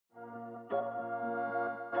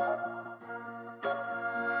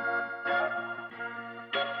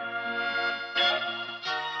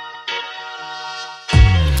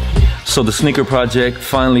So the sneaker project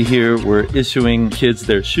finally here. We're issuing kids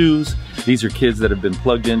their shoes. These are kids that have been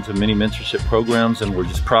plugged into many mentorship programs, and we're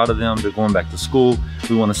just proud of them. They're going back to school.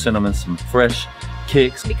 We want to send them in some fresh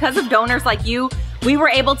kicks. Because of donors like you, we were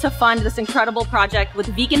able to fund this incredible project with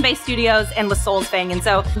vegan-based studios and with Soulsfeng. And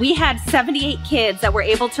so we had 78 kids that were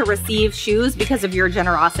able to receive shoes because of your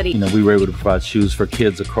generosity. You know, we were able to provide shoes for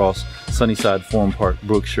kids across Sunnyside, Forum Park,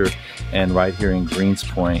 Brookshire, and right here in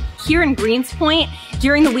Greenspoint. Here in Greenspoint,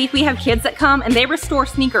 during the week we have kids that come and they restore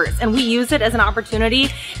sneakers, and we use it as an opportunity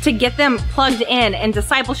to get them plugged in and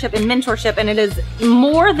discipleship and mentorship, and it is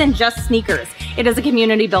more than just sneakers. It is a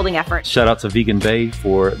community building effort. Shout out to Vegan Bay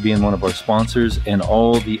for being one of our sponsors and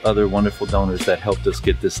all the other wonderful donors that helped us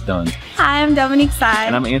get this done. Hi, I'm Dominique Sy.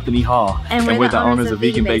 And I'm Anthony Hall. And we're the owners of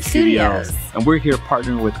Vegan Bay Studios. And we're here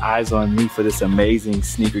partnering with Eyes on Me for this amazing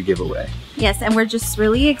sneaker giveaway. Yes, and we're just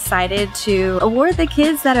really excited to award the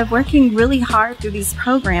kids that are working really hard through these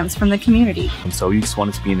programs from the community. And so we just want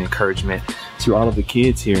it to be an encouragement to all of the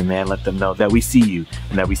kids here, man. Let them know that we see you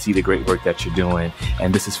and that we see the great work that you're doing,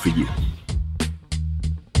 and this is for you.